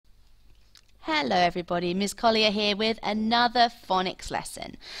Hello everybody, Ms. Collier here with another phonics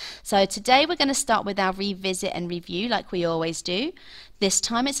lesson. So today we're going to start with our revisit and review like we always do. This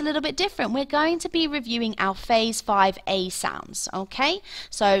time it's a little bit different. We're going to be reviewing our phase 5A sounds, okay?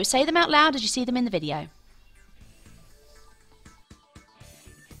 So say them out loud as you see them in the video.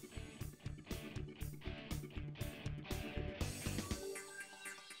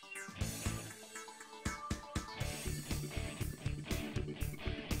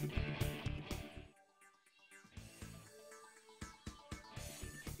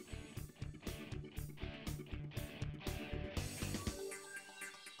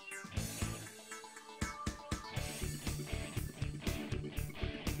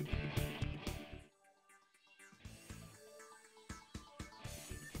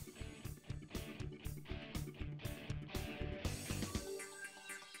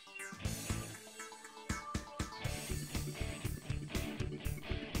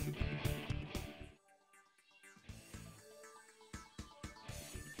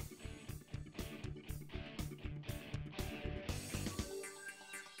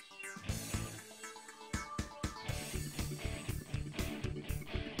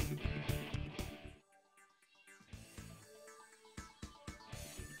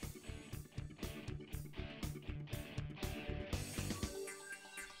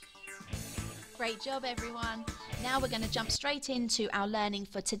 Great job everyone. Now we're going to jump straight into our learning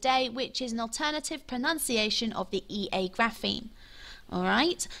for today, which is an alternative pronunciation of the EA grapheme.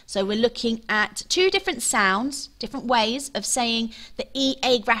 Alright, so we're looking at two different sounds, different ways of saying the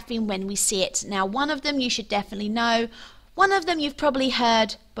EA grapheme when we see it. Now one of them you should definitely know, one of them you've probably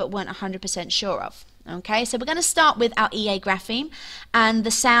heard but weren't 100% sure of. Okay, so we're going to start with our EA grapheme, and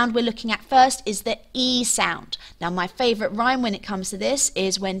the sound we're looking at first is the E sound. Now my favourite rhyme when it comes to this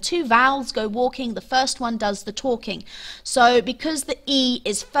is when two vowels go walking, the first one does the talking. So because the E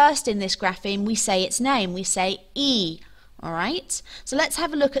is first in this grapheme, we say its name, we say E. Alright, so let's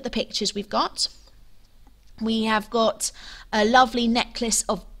have a look at the pictures we've got. We have got a lovely necklace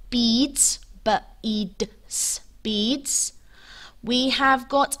of beads, beads, beads. We have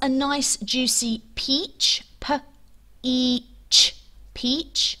got a nice juicy peach, peach,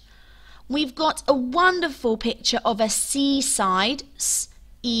 peach. We've got a wonderful picture of a seaside,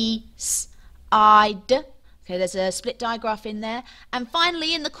 s-e-s-ide. Okay, there's a split digraph in there. And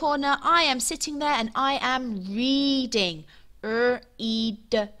finally in the corner, I am sitting there and I am reading,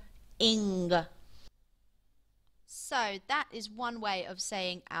 ing. So that is one way of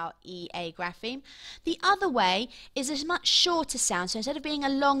saying our EA grapheme. The other way is a much shorter sound. So instead of being a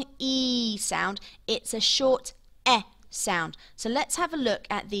long E sound, it's a short E sound. So let's have a look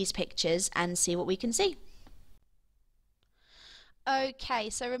at these pictures and see what we can see. Okay,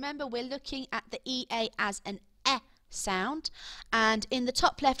 so remember we're looking at the EA as an E sound, and in the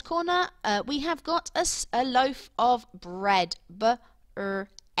top left corner we have got a loaf of bread,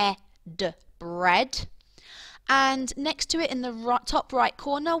 bread. And next to it in the top right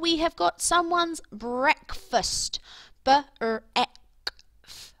corner we have got someone's breakfast,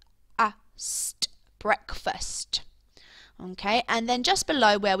 breakfast. Okay, and then just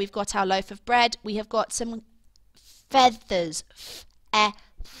below where we've got our loaf of bread we have got some feathers,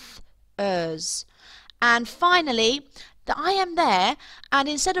 feathers. And finally I am there, and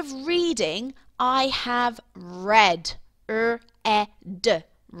instead of reading I have read, read,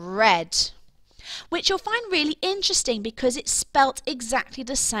 which you'll find really interesting because it's spelt exactly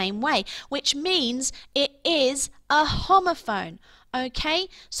the same way, which means it is a homophone. Okay,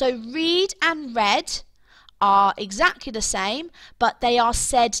 so read and read are exactly the same, but they are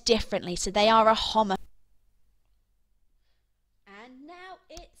said differently, so they are a homophone. And now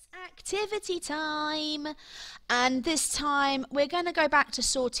it's activity time, and this time we're going to go back to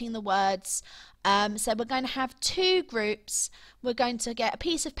sorting the words. So we're going to have two groups. We're going to get a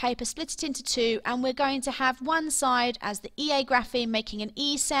piece of paper, split it into two, and we're going to have one side as the EA grapheme making an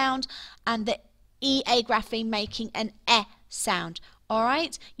E sound and the EA grapheme making an E sound.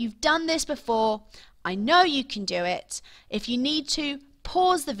 Alright, you've done this before. I know you can do it. If you need to,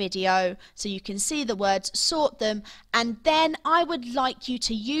 pause the video so you can see the words, sort them, and then I would like you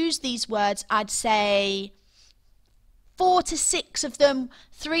to use these words. I'd say 4 to 6 of them,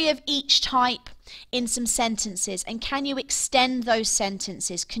 3 of each type, in some sentences. And can you extend those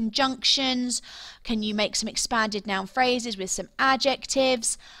sentences? Conjunctions, can you make some expanded noun phrases with some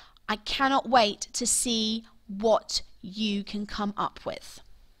adjectives? I cannot wait to see what you can come up with.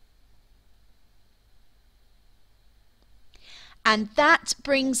 And that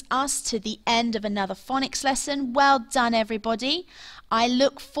brings us to the end of another phonics lesson. Well done everybody. I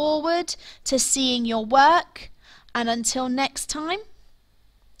look forward to seeing your work. And until next time,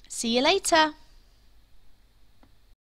 see you later.